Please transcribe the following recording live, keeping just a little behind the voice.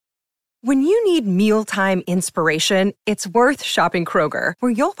When you need mealtime inspiration, it's worth shopping Kroger,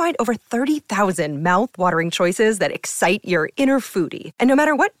 where you'll find over 30,000 mouth-watering choices that excite your inner foodie. And no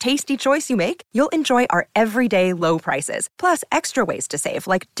matter what tasty choice you make, you'll enjoy our everyday low prices, plus extra ways to save,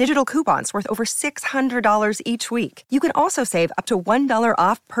 like digital coupons worth over $600 each week. You can also save up to $1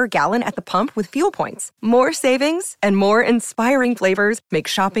 off per gallon at the pump with fuel points. More savings and more inspiring flavors make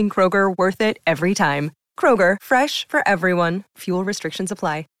shopping Kroger worth it every time. Kroger, fresh for everyone. Fuel restrictions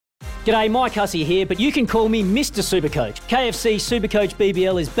apply. G'day, Mike Hussey here, but you can call me Mr. Supercoach. KFC Supercoach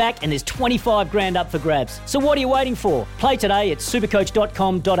BBL is back and there's 25 grand up for grabs. So what are you waiting for? Play today at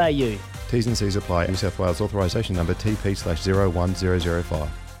supercoach.com.au. T's and C's apply. New South Wales authorisation number TP/01005.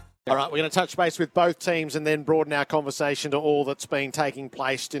 All right, we're going to touch base with both teams and then broaden our conversation to all that's been taking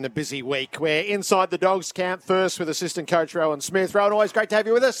place in a busy week. We're inside the Dogs camp first with assistant coach Rowan Smith. Rowan, always great to have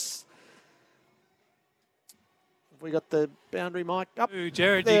you with us. We got the boundary mic up. Ooh,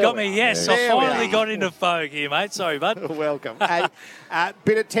 Jared, you got me. Yes, I finally got into Vogue here, mate. Sorry, bud. Welcome. A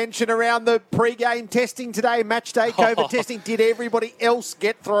bit of tension around the pre-game testing today, match day COVID testing. Did everybody else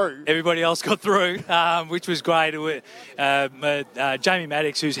get through? Everybody else got through, which was great. Jamie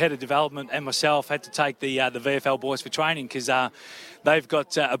Maddox, who's head of development, and myself had to take the VFL boys for training because they've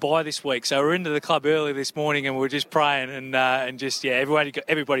got a bye this week. So we're into the club early this morning and we're just praying and just, everybody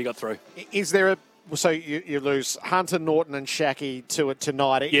got through. Is there So you lose Hunter, Norton and Shaki to it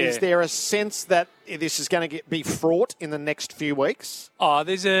tonight. Yeah. Is there a sense that this is going to be fraught in the next few weeks? Oh,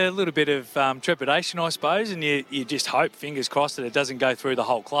 there's a little bit of trepidation, I suppose, and you just hope, fingers crossed, that it doesn't go through the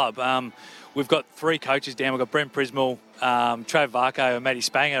whole club. We've got 3 coaches down. We've got Brent Prismal, Trav Varco and Matty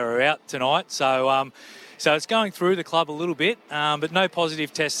Spanger are out tonight. So it's going through the club a little bit, but no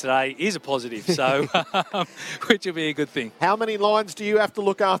positive test today is a positive, so which will be a good thing. How many lines do you have to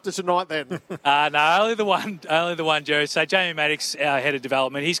look after tonight then? No, only the one, Jerry. So Jamie Maddox, our head of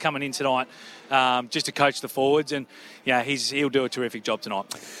development, he's coming in tonight just to coach the forwards, and he'll do a terrific job tonight.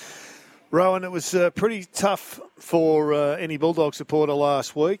 Rowan, it was pretty tough for any Bulldog supporter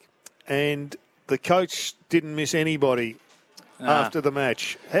last week, and the coach didn't miss anybody after the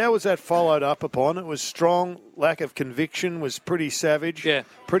match. How was that followed up upon? It was strong, lack of conviction, was pretty savage,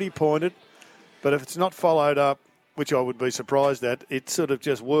 pretty pointed. But if it's not followed up, which I would be surprised at, it's sort of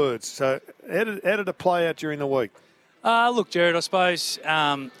just words. So how did it play out during the week? Look, Jared, I suppose,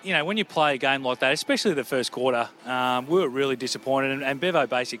 when you play a game like that, especially the first quarter, we were really disappointed. And Bevo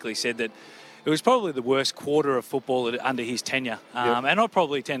basically said that it was probably the worst quarter of football under his tenure. And I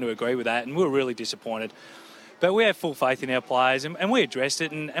probably tend to agree with that. And we were really disappointed. But we have full faith in our players, and we addressed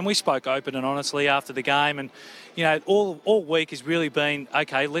it, and we spoke open and honestly after the game. And, all week has really been,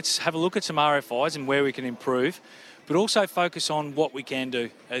 okay, let's have a look at some RFIs and where we can improve, but also focus on what we can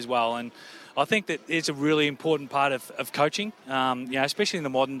do as well. And I think that it's a really important part of coaching, especially in the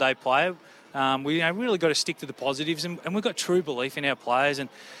modern-day player. We really got to stick to the positives, and we've got true belief in our players. And,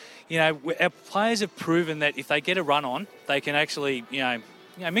 our players have proven that if they get a run on, they can actually,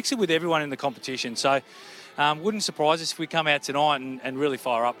 mix it with everyone in the competition. So wouldn't surprise us if we come out tonight and really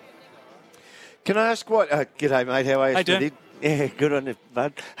fire up. Can I ask what... g'day, mate. How are you? Hey, Derm. Yeah, good on you,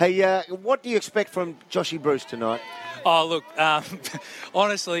 bud. Hey, what do you expect from Joshy Bruce tonight? Oh, look,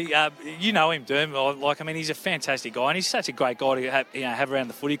 honestly, you know him, Derm. He's a fantastic guy, and he's such a great guy to have around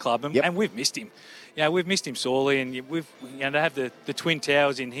the footy club, and we've missed him. We've missed him sorely, and we've to have the twin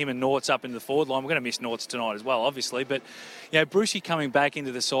towers in him and Norts up in the forward line. We're going to miss Norts tonight as well, obviously. But, Brucey coming back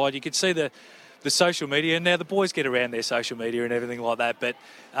into the side, you could see the social media, and now the boys get around their social media and everything like that, but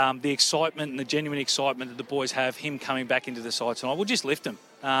the excitement and the genuine excitement that the boys have, him coming back into the side tonight, will just lift them.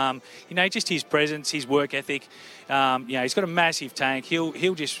 Just his presence, his work ethic. He's got a massive tank.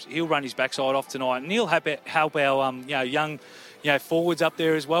 He'll run his backside off tonight, and he'll help our young forwards up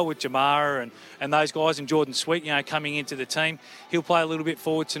there as well with Jamara and those guys, and Jordan Sweet, coming into the team. He'll play a little bit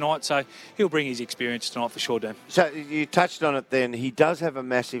forward tonight, so he'll bring his experience tonight for sure, Dan. So you touched on it then. He does have a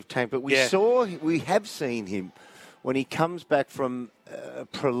massive tank, but we have seen him when he comes back from a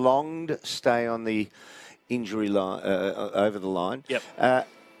prolonged stay on the injury line, over the line. Yep.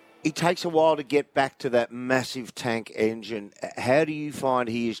 It takes a while to get back to that massive tank engine. How do you find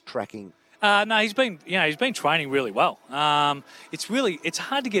he is tracking? No, he's been training really well. It's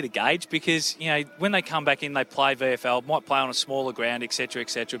hard to get a gauge because, when they come back in, they play VFL, might play on a smaller ground, etc.,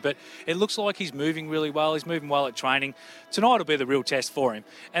 etc. But it looks like he's moving really well. He's moving well at training. Tonight will be the real test for him.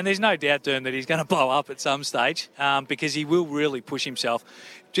 And there's no doubt, Derm, that he's going to blow up at some stage because he will really push himself.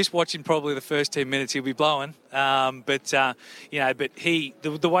 Just watching probably the first 10 minutes, he'll be blowing. But he,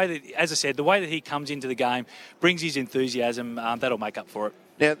 the way that, as I said, the way that he comes into the game, brings his enthusiasm, that'll make up for it.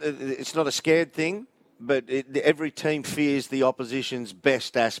 Now, it's not a scared thing, but every team fears the opposition's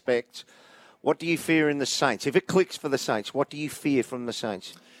best aspects. What do you fear in the Saints? If it clicks for the Saints, what do you fear from the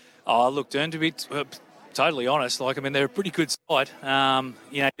Saints? Oh, look, Dern, to be totally honest, they're a pretty good side.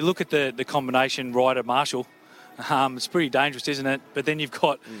 You look at the combination Ryder-Marshall. It's pretty dangerous, isn't it? But then you've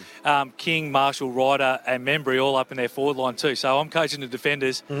got King, Marshall, Ryder and Membry all up in their forward line too. So I'm coaching the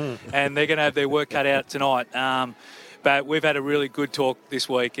defenders and they're going to have their work cut out tonight. But we've had a really good talk this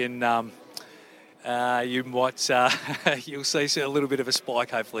week and you'll see a little bit of a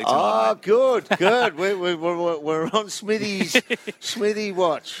spike hopefully tonight. Oh, good. We're on Smithy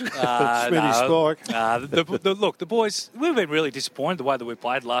watch. Smithy spike. Look, the boys, we've been really disappointed the way that we've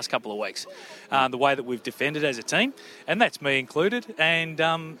played the last couple of weeks, the way that we've defended as a team, and that's me included. And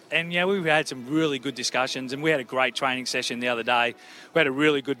we've had some really good discussions, and we had a great training session the other day. We had a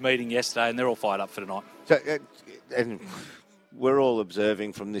really good meeting yesterday, and they're all fired up for tonight. So, and we're all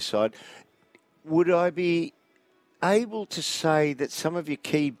observing from this side. Would I be able to say that some of your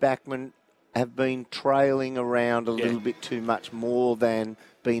key backmen have been trailing around a little bit too much more than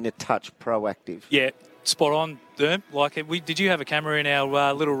being a touch proactive? Yeah, spot on, Derm. Did you have a camera in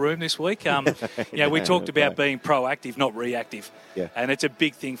our little room this week? We talked about being proactive, not reactive. Yeah. And it's a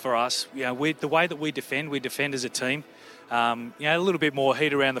big thing for us. The way that we defend as a team. A little bit more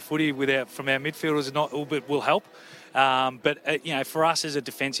heat around the footy from our midfielders will help. But for us as a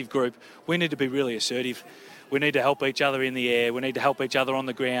defensive group, we need to be really assertive. We need to help each other in the air. We need to help each other on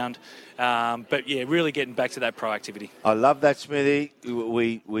the ground. Really getting back to that proactivity. I love that, Smithy.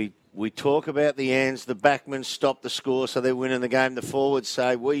 We talk about the ends. The backmen stop the score, so they're winning the game. The forwards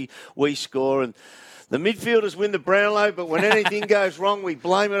say we score, and the midfielders win the Brownlow, but when anything goes wrong, we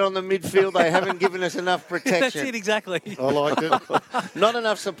blame it on the midfield. They haven't given us enough protection. That's it, exactly. I liked it. Not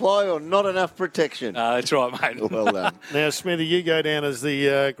enough supply or not enough protection. That's right, mate. Well done. Now, Smithy, you go down as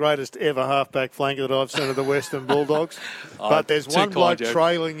the greatest ever halfback flanker that I've seen of the Western Bulldogs. But there's one bloke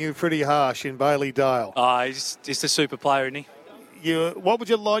trailing you pretty harsh in Bailey Dale. He's just a super player, isn't he? What would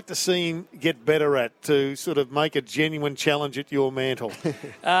you like to see him get better at to sort of make a genuine challenge at your mantle?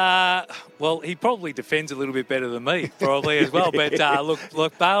 Well, he probably defends a little bit better than me, probably as well. But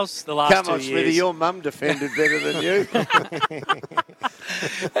look, Bales, the last 2 years. Come on, Smithy, your mum defended better than you.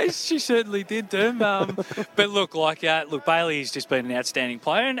 She certainly did, Derm. But look, Bailey's just been an outstanding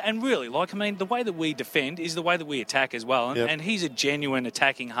player, and really, the way that we defend is the way that we attack as well, and he's a genuine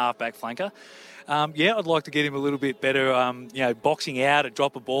attacking halfback flanker. I'd like to get him a little bit better, boxing out, at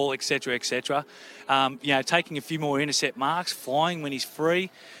drop a ball, etc., etc. Taking a few more intercept marks, flying when he's free.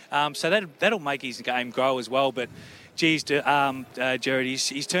 So that'll make his game grow as well. But, geez, Jared,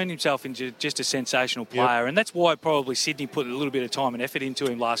 he's turned himself into just a sensational player. And that's why probably Sydney put a little bit of time and effort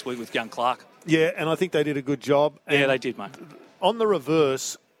into him last week with young Clark. Yeah, and I think they did a good job. Yeah, they did, mate. On the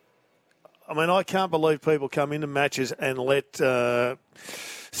reverse, I can't believe people come into matches and let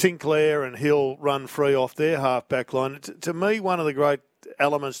Sinclair and Hill run free off their half-back line. To me, one of the great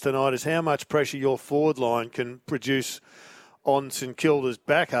elements tonight is how much pressure your forward line can produce on St Kilda's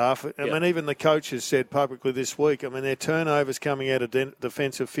back half. Even the coach has said publicly this week, their turnovers coming out of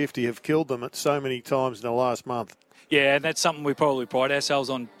defensive 50 have killed them at so many times in the last month. Yeah, and that's something we probably pride ourselves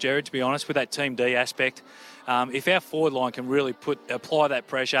on, Jared, to be honest, with that Team D aspect. If our forward line can really apply that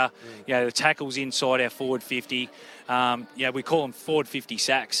pressure, the tackles inside our forward 50, we call them forward 50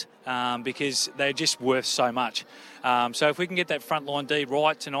 sacks because they're just worth so much. So if we can get that front line D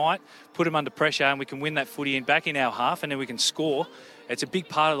right tonight, put them under pressure, and we can win that footy back in our half, and then we can score, it's a big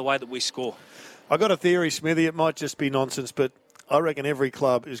part of the way that we score. I got a theory, Smithy. It might just be nonsense, but I reckon every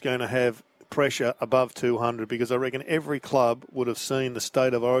club is going to have pressure above 200 because I reckon every club would have seen the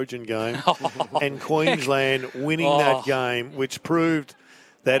State of Origin game and Queensland winning that game, which proved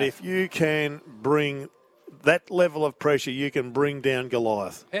that if you can bring that level of pressure, you can bring down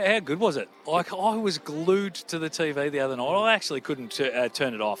Goliath. How good was it? I was glued to the TV the other night. I actually couldn't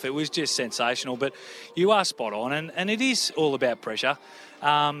turn it off. It was just sensational. But you are spot on, and it is all about pressure.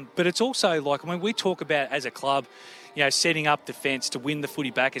 But it's also we talk about as a club, setting up defence to win the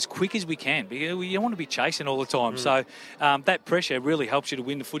footy back as quick as we can. Because you don't want to be chasing all the time. So that pressure really helps you to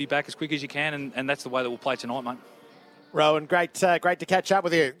win the footy back as quick as you can, and that's the way that we'll play tonight, mate. Rowan, great to catch up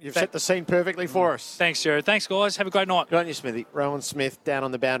with you. You've set the scene perfectly for us. Thanks, Jared. Thanks, guys. Have a great night. Good on you, Smithy. Rowan Smith down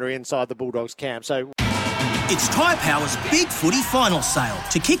on the boundary inside the Bulldogs camp. So it's Tyre Power's Big Footy Final Sale.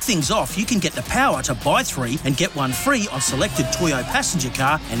 To kick things off, you can get the power to buy 3 and get 1 free on selected Toyo passenger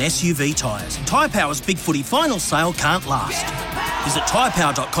car and SUV tyres. Tyre Power's Big Footy Final Sale can't last. Visit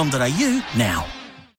tyrepower.com.au now.